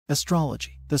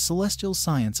Astrology, the celestial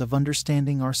science of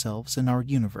understanding ourselves and our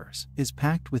universe, is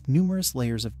packed with numerous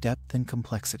layers of depth and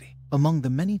complexity. Among the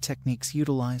many techniques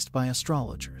utilized by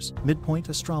astrologers, midpoint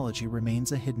astrology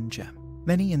remains a hidden gem.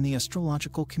 Many in the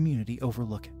astrological community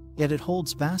overlook it, yet it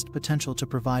holds vast potential to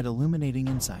provide illuminating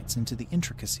insights into the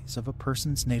intricacies of a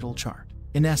person's natal chart.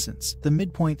 In essence, the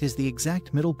midpoint is the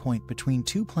exact middle point between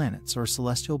two planets or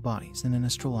celestial bodies in an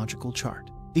astrological chart.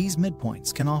 These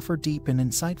midpoints can offer deep and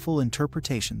insightful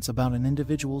interpretations about an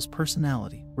individual's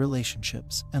personality,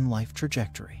 relationships, and life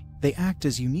trajectory. They act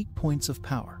as unique points of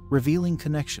power, revealing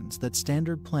connections that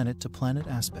standard planet-to-planet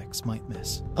aspects might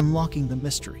miss. Unlocking the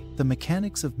mystery, the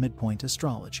mechanics of midpoint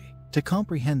astrology. To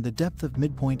comprehend the depth of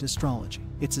midpoint astrology,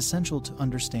 it's essential to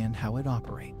understand how it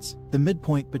operates. The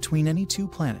midpoint between any two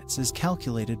planets is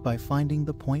calculated by finding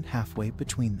the point halfway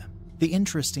between them. The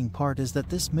interesting part is that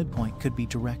this midpoint could be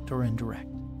direct or indirect.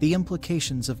 The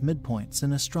implications of midpoints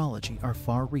in astrology are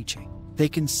far-reaching. They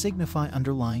can signify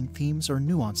underlying themes or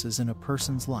nuances in a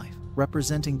person's life,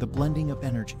 representing the blending of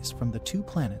energies from the two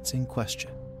planets in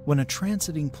question. When a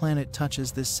transiting planet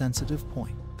touches this sensitive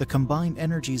point, the combined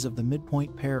energies of the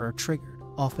midpoint pair are triggered,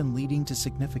 often leading to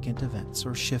significant events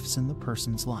or shifts in the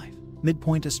person's life.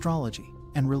 Midpoint astrology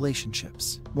and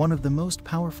relationships. One of the most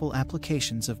powerful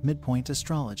applications of midpoint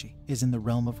astrology is in the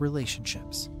realm of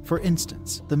relationships. For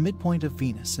instance, the midpoint of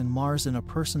Venus and Mars in a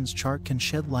person's chart can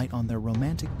shed light on their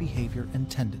romantic behavior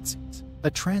and tendencies. A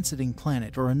transiting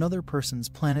planet or another person's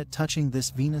planet touching this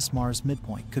Venus-Mars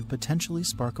midpoint could potentially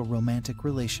spark a romantic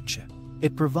relationship.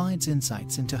 It provides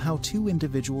insights into how two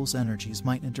individuals' energies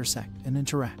might intersect and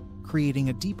interact, creating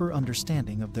a deeper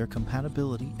understanding of their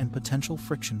compatibility and potential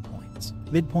friction points.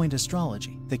 Midpoint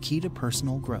astrology, the key to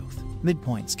personal growth.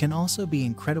 Midpoints can also be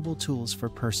incredible tools for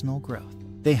personal growth.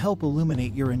 They help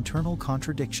illuminate your internal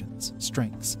contradictions,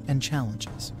 strengths, and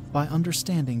challenges. By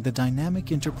understanding the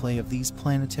dynamic interplay of these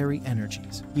planetary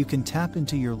energies, you can tap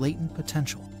into your latent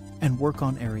potential and work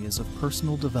on areas of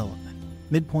personal development.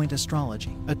 Midpoint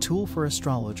astrology, a tool for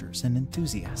astrologers and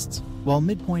enthusiasts. While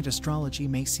midpoint astrology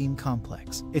may seem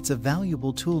complex, it's a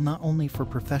valuable tool not only for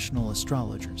professional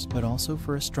astrologers but also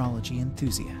for astrology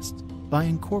enthusiasts. By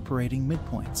incorporating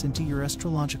midpoints into your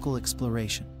astrological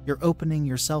exploration, you're opening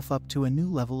yourself up to a new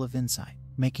level of insight,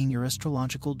 making your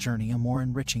astrological journey a more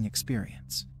enriching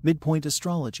experience. Midpoint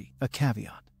astrology, a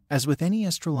caveat. As with any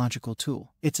astrological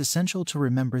tool, it's essential to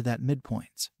remember that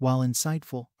midpoints, while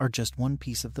insightful, are just one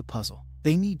piece of the puzzle.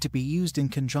 They need to be used in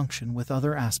conjunction with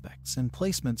other aspects and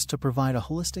placements to provide a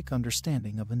holistic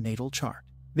understanding of a natal chart.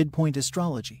 Midpoint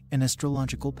astrology, an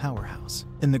astrological powerhouse.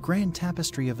 In the grand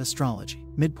tapestry of astrology,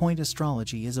 midpoint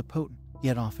astrology is a potent,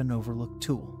 yet often overlooked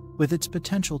tool. With its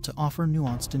potential to offer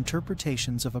nuanced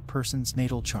interpretations of a person's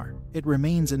natal chart, it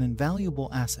remains an invaluable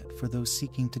asset for those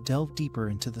seeking to delve deeper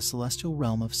into the celestial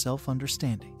realm of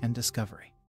self-understanding and discovery.